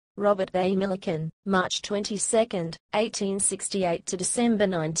Robert A. Millikan, March 22, 1868 to December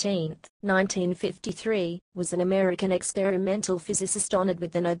 19, 1953, was an American experimental physicist honored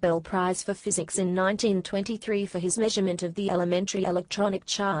with the Nobel Prize for Physics in 1923 for his measurement of the elementary electronic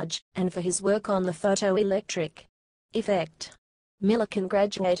charge, and for his work on the photoelectric effect. Millikan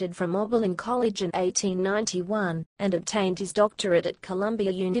graduated from Oberlin College in 1891, and obtained his doctorate at Columbia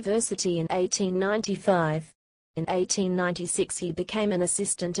University in 1895. In 1896 he became an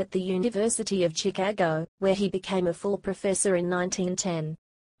assistant at the University of Chicago, where he became a full professor in 1910.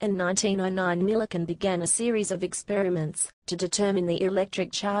 In 1909 Millikan began a series of experiments to determine the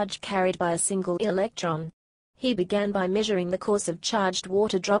electric charge carried by a single electron. He began by measuring the course of charged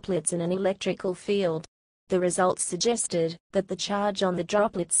water droplets in an electrical field. The results suggested that the charge on the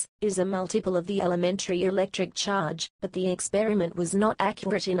droplets is a multiple of the elementary electric charge, but the experiment was not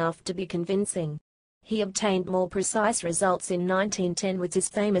accurate enough to be convincing. He obtained more precise results in 1910 with his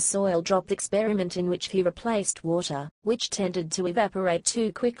famous oil drop experiment, in which he replaced water, which tended to evaporate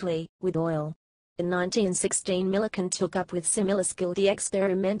too quickly, with oil. In 1916 Millikan took up with similar skill the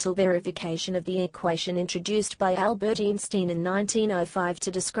experimental verification of the equation introduced by Albert Einstein in 1905 to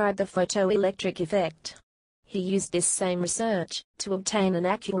describe the photoelectric effect. He used this same research to obtain an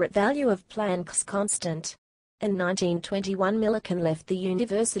accurate value of Planck's constant. In 1921 Millikan left the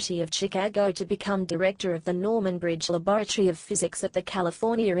University of Chicago to become director of the Norman Bridge Laboratory of Physics at the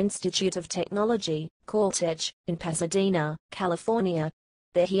California Institute of Technology, Caltech, in Pasadena, California.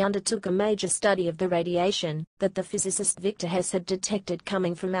 There he undertook a major study of the radiation that the physicist Victor Hess had detected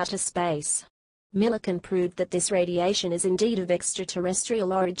coming from outer space. Millikan proved that this radiation is indeed of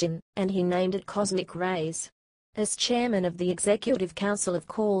extraterrestrial origin, and he named it cosmic rays. As chairman of the Executive Council of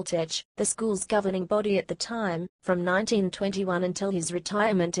Caltech, the school's governing body at the time, from 1921 until his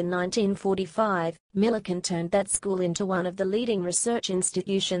retirement in 1945, Millikan turned that school into one of the leading research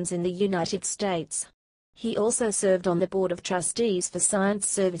institutions in the United States. He also served on the Board of Trustees for Science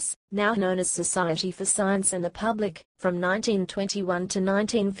Service, now known as Society for Science and the Public, from 1921 to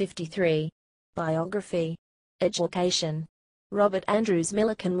 1953. Biography. Education. Robert Andrews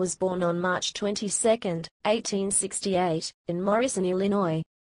Millikan was born on March 22, 1868, in Morrison, Illinois.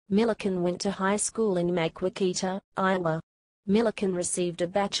 Millikan went to high school in Maquoketa, Iowa. Millikan received a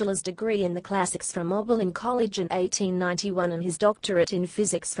bachelor's degree in the classics from Oberlin College in 1891 and his doctorate in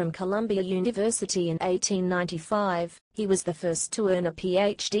physics from Columbia University in 1895. He was the first to earn a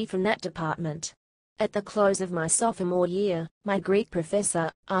PhD from that department. At the close of my sophomore year, my Greek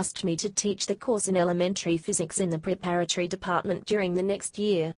professor asked me to teach the course in elementary physics in the preparatory department during the next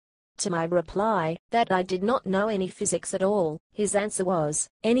year. To my reply that I did not know any physics at all, his answer was,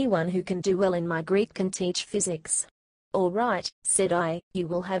 "Anyone who can do well in my Greek can teach physics." "All right," said I, "you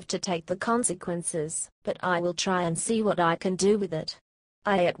will have to take the consequences, but I will try and see what I can do with it."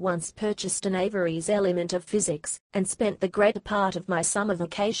 I at once purchased an Avery's Element of Physics, and spent the greater part of my summer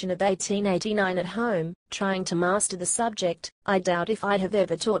vacation of 1889 at home, trying to master the subject. I doubt if I'd have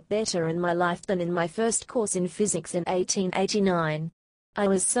ever taught better in my life than in my first course in physics in 1889. I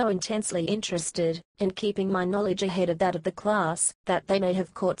was so intensely interested in keeping my knowledge ahead of that of the class, that they may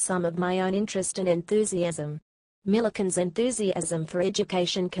have caught some of my own interest and enthusiasm. Millikan's enthusiasm for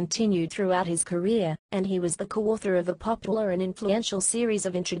education continued throughout his career, and he was the co-author of a popular and influential series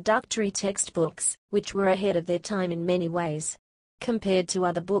of introductory textbooks, which were ahead of their time in many ways. Compared to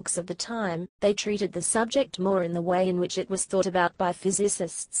other books of the time, they treated the subject more in the way in which it was thought about by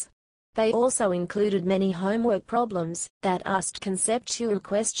physicists. They also included many homework problems that asked conceptual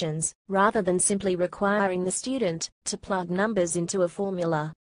questions, rather than simply requiring the student to plug numbers into a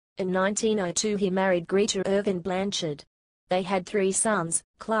formula. In 1902 he married Greta Irvin Blanchard. They had 3 sons,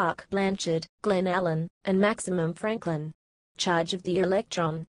 Clark Blanchard, Glenn Allen, and Maximum Franklin. Charge of the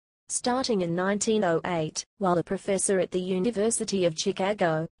electron. Starting in 1908, while a professor at the University of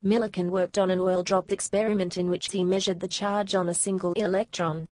Chicago, Millikan worked on an oil drop experiment in which he measured the charge on a single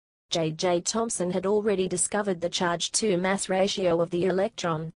electron. J. Thomson had already discovered the charge-to-mass ratio of the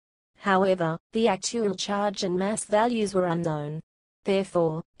electron. However, the actual charge and mass values were unknown.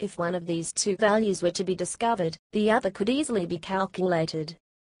 Therefore, if one of these two values were to be discovered, the other could easily be calculated.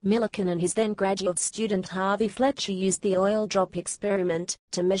 Millikan and his then graduate student Harvey Fletcher used the oil drop experiment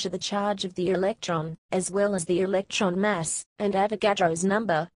to measure the charge of the electron, as well as the electron mass, and Avogadro's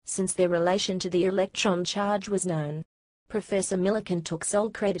number, since their relation to the electron charge was known. Professor Millikan took sole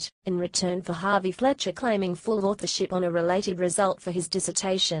credit, in return for Harvey Fletcher claiming full authorship on a related result for his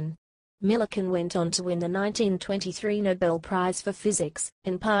dissertation. Millikan went on to win the 1923 Nobel Prize for Physics,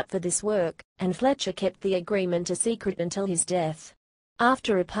 in part for this work, and Fletcher kept the agreement a secret until his death.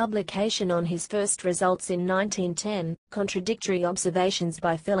 After a publication on his first results in 1910, contradictory observations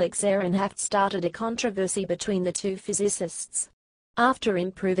by Felix Ehrenhaft started a controversy between the two physicists. After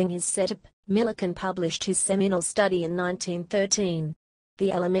improving his setup, Millikan published his seminal study in 1913.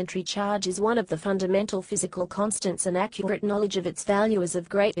 The elementary charge is one of the fundamental physical constants, and accurate knowledge of its value is of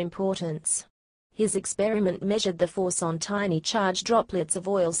great importance. His experiment measured the force on tiny charged droplets of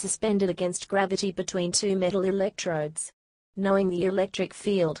oil suspended against gravity between two metal electrodes. Knowing the electric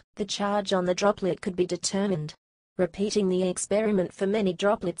field, the charge on the droplet could be determined. Repeating the experiment for many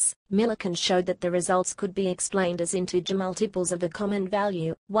droplets, Millikan showed that the results could be explained as integer multiples of a common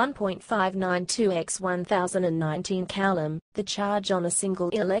value, 1.592 x 1019 coulomb, the charge on a single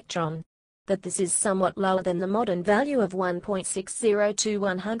electron. That this is somewhat lower than the modern value of 1.602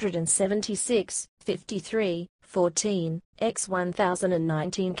 176, 53, 14, x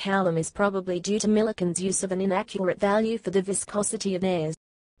 1019 coulomb is probably due to Millikan's use of an inaccurate value for the viscosity of airs.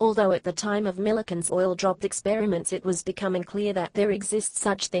 Although at the time of Millikan's oil drop experiments it was becoming clear that there exist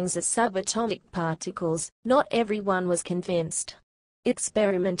such things as subatomic particles, not everyone was convinced.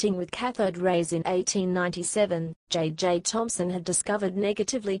 Experimenting with cathode rays in 1897, J. Thomson had discovered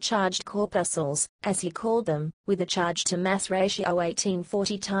negatively charged corpuscles, as he called them, with a charge-to-mass ratio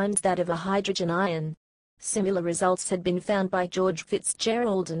 1840 times that of a hydrogen ion. Similar results had been found by George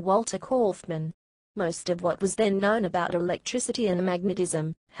Fitzgerald and Walter Kaufmann. Most of what was then known about electricity and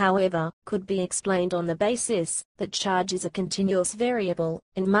magnetism, however, could be explained on the basis that charge is a continuous variable,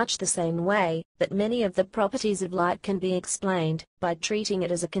 in much the same way that many of the properties of light can be explained by treating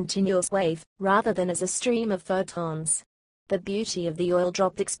it as a continuous wave, rather than as a stream of photons. The beauty of the oil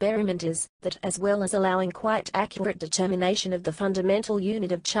drop experiment is that, as well as allowing quite accurate determination of the fundamental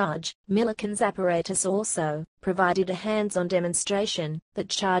unit of charge, Millikan's apparatus also provided a hands-on demonstration that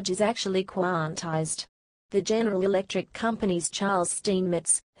charge is actually quantized. The General Electric Company's Charles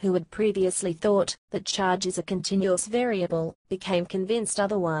Steinmetz, who had previously thought that charge is a continuous variable, became convinced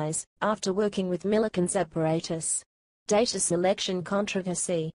otherwise after working with Millikan's apparatus. Data selection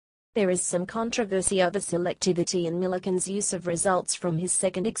controversy. There is some controversy over selectivity in Millikan's use of results from his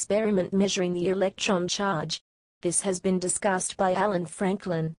second experiment measuring the electron charge. This has been discussed by Alan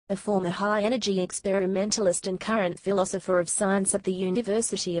Franklin, a former high-energy experimentalist and current philosopher of science at the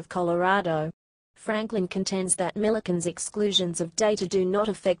University of Colorado. Franklin contends that Millikan's exclusions of data do not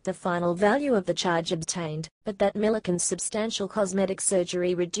affect the final value of the charge obtained, but that Millikan's substantial cosmetic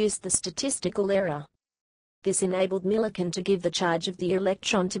surgery reduced the statistical error. This enabled Millikan to give the charge of the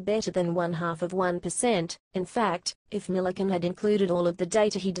electron to better than 0.5%. In fact, if Millikan had included all of the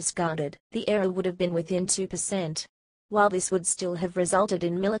data he discarded, the error would have been within 2%. While this would still have resulted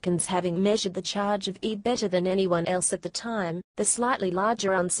in Millikan's having measured the charge of E better than anyone else at the time, the slightly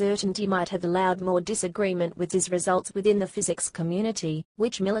larger uncertainty might have allowed more disagreement with his results within the physics community,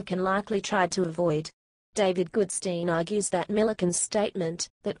 which Millikan likely tried to avoid. David Goodstein argues that Millikan's statement,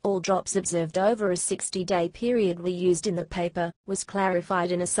 that all drops observed over a 60-day period were used in the paper, was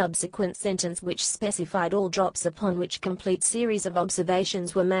clarified in a subsequent sentence which specified all drops upon which complete series of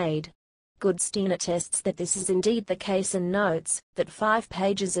observations were made. Goodstein attests that this is indeed the case and notes that 5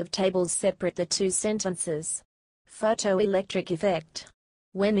 pages of tables separate the two sentences. Photoelectric effect.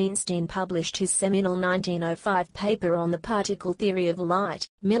 When Einstein published his seminal 1905 paper on the particle theory of light,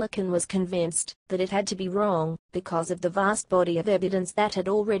 Millikan was convinced that it had to be wrong, because of the vast body of evidence that had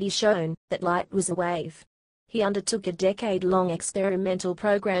already shown that light was a wave. He undertook a decade-long experimental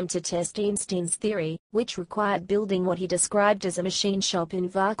program to test Einstein's theory, which required building what he described as a machine shop in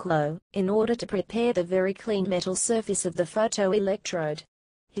Vaculo, in order to prepare the very clean metal surface of the photoelectrode.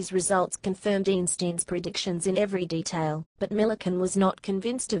 His results confirmed Einstein's predictions in every detail, but Millikan was not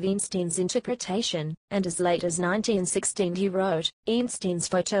convinced of Einstein's interpretation, and as late as 1916 he wrote, "Einstein's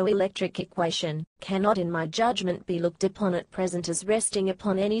photoelectric equation cannot in my judgment be looked upon at present as resting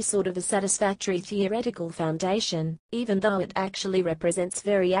upon any sort of a satisfactory theoretical foundation, even though it actually represents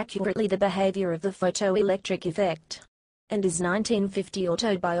very accurately the behavior of the photoelectric effect." And his 1950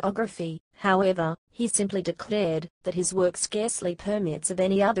 autobiography, however, he simply declared that his work scarcely permits of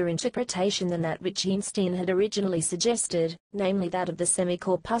any other interpretation than that which Einstein had originally suggested, namely that of the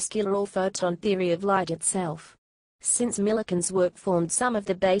semi-corpuscular or photon theory of light itself. Since Millikan's work formed some of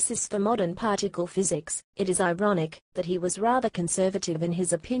the basis for modern particle physics, it is ironic that he was rather conservative in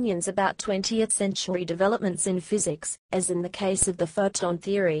his opinions about 20th-century developments in physics, as in the case of the photon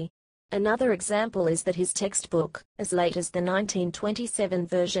theory. Another example is that his textbook, as late as the 1927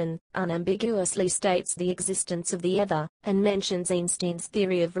 version, unambiguously states the existence of the ether, and mentions Einstein's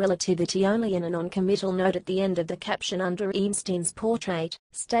theory of relativity only in a non-committal note at the end of the caption under Einstein's portrait,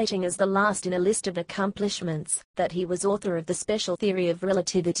 stating as the last in a list of accomplishments, that he was author of the special theory of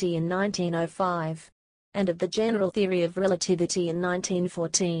relativity in 1905. And of the general theory of relativity in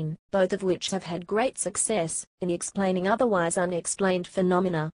 1914, both of which have had great success in explaining otherwise unexplained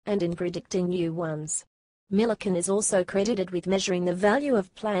phenomena, and in predicting new ones. Millikan is also credited with measuring the value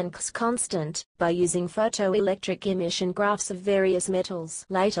of Planck's constant, by using photoelectric emission graphs of various metals.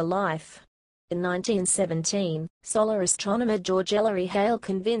 Later life. In 1917, solar astronomer George Ellery Hale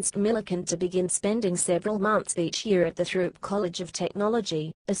convinced Millikan to begin spending several months each year at the Throop College of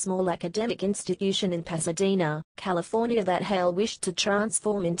Technology, a small academic institution in Pasadena, California that Hale wished to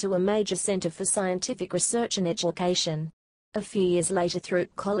transform into a major center for scientific research and education. A few years later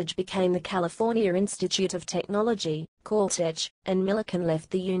Throop College became the California Institute of Technology, Caltech, and Millikan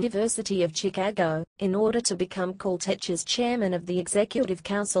left the University of Chicago, in order to become Caltech's chairman of the Executive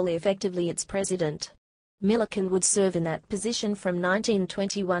Council, effectively its president. Millikan would serve in that position from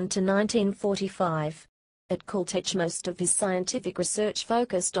 1921 to 1945. At Caltech most of his scientific research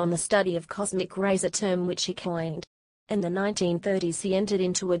focused on the study of cosmic rays, a term which he coined. In the 1930s he entered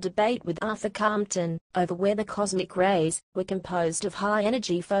into a debate with Arthur Compton over whether cosmic rays were composed of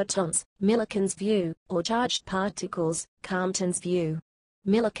high-energy photons, Millikan's view, or charged particles, Compton's view.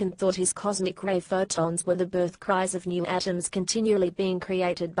 Millikan thought his cosmic ray photons were the birth cries of new atoms continually being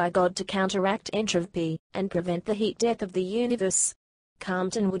created by God to counteract entropy and prevent the heat death of the universe.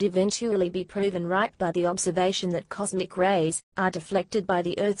 Compton would eventually be proven right by the observation that cosmic rays are deflected by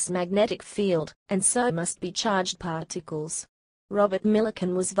the Earth's magnetic field, and so must be charged particles. Robert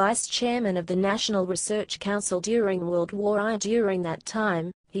Millikan was vice chairman of the National Research Council during World War I. During that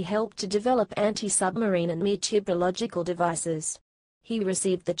time, he helped to develop anti-submarine and meteorological devices. He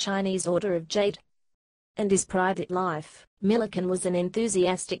received the Chinese Order of Jade. And his private life, Millikan was an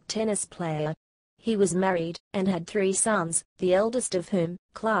enthusiastic tennis player. He was married, and had 3 sons, the eldest of whom,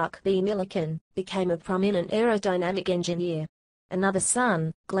 Clark B. Millikan, became a prominent aerodynamic engineer. Another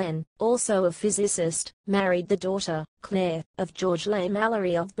son, Glenn, also a physicist, married the daughter, Claire, of George Leigh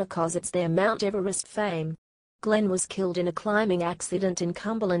Mallory of because it's their Mount Everest fame. Glenn was killed in a climbing accident in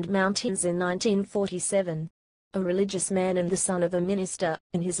Cumberland Mountains in 1947. A religious man and the son of a minister,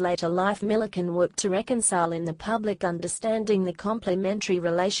 in his later life Millikan worked to reconcile in the public understanding the complementary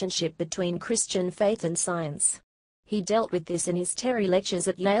relationship between Christian faith and science. He dealt with this in his Terry Lectures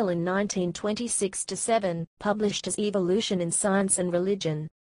at Yale in 1926-7, published as Evolution in Science and Religion.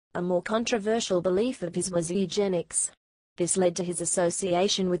 A more controversial belief of his was eugenics. This led to his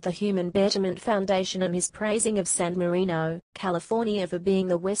association with the Human Betterment Foundation and his praising of San Marino, California for being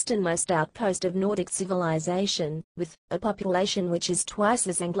the westernmost outpost of Nordic civilization, with a population which is twice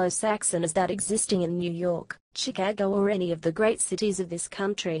as Anglo-Saxon as that existing in New York, Chicago or any of the great cities of this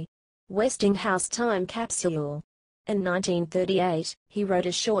country. Westinghouse Time Capsule. In 1938, he wrote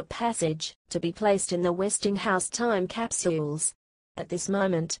a short passage, to be placed in the Westinghouse Time Capsules. At this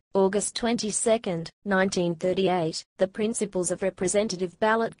moment, August 22, 1938, the principles of representative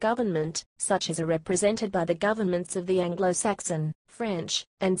ballot government, such as are represented by the governments of the Anglo-Saxon, French,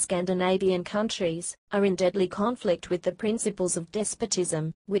 and Scandinavian countries, are in deadly conflict with the principles of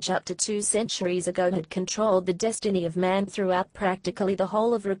despotism, which up to 2 centuries ago had controlled the destiny of man throughout practically the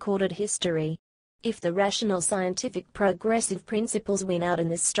whole of recorded history. If the rational scientific progressive principles win out in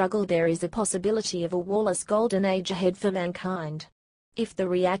this struggle, there is a possibility of a Wallace Golden Age ahead for mankind. If the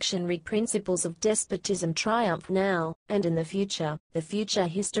reactionary principles of despotism triumph now, and in the future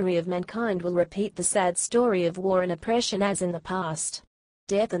history of mankind will repeat the sad story of war and oppression as in the past.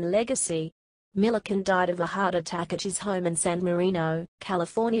 Death and legacy. Millikan died of a heart attack at his home in San Marino,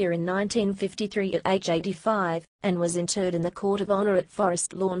 California in 1953 at age 85, and was interred in the Court of Honor at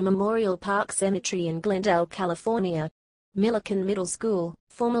Forest Lawn Memorial Park Cemetery in Glendale, California. Millikan Middle School,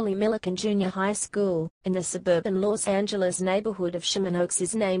 formerly Millikan Junior High School, in the suburban Los Angeles neighborhood of Sherman Oaks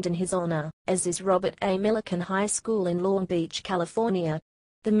is named in his honor, as is Robert A. Millikan High School in Long Beach, California.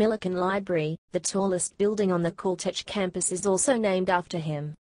 The Millikan Library, the tallest building on the Caltech campus, is also named after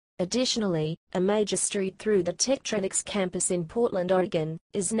him. Additionally, a major street through the Tektronix campus in Portland, Oregon,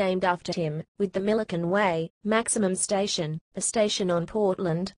 is named after him, with the Millikan Way, Maximum Station, a station on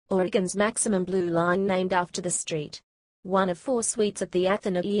Portland, Oregon's Maximum Blue Line named after the street. One of 4 suites at the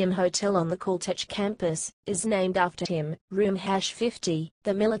Athenaeum Hotel on the Caltech campus is named after him, room #50,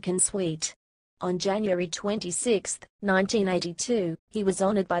 the Millikan Suite. On January 26, 1982, he was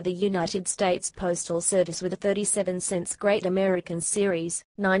honored by the United States Postal Service with a 37-cent Great American Series,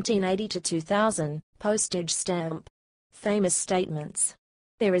 1980-2000, postage stamp. Famous statements.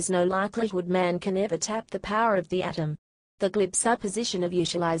 There is no likelihood man can ever tap the power of the atom. The glib supposition of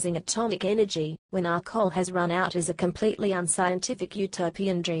utilizing atomic energy, when our coal has run out, is a completely unscientific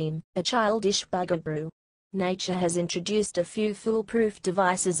utopian dream, a childish bugaboo. Nature has introduced a few foolproof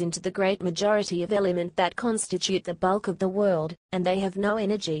devices into the great majority of elements that constitute the bulk of the world, and they have no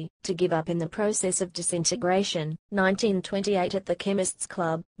energy to give up in the process of disintegration. 1928 at the Chemists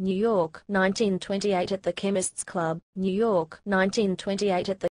Club, New York. 1928 at the Chemists Club, New York. 1928 at the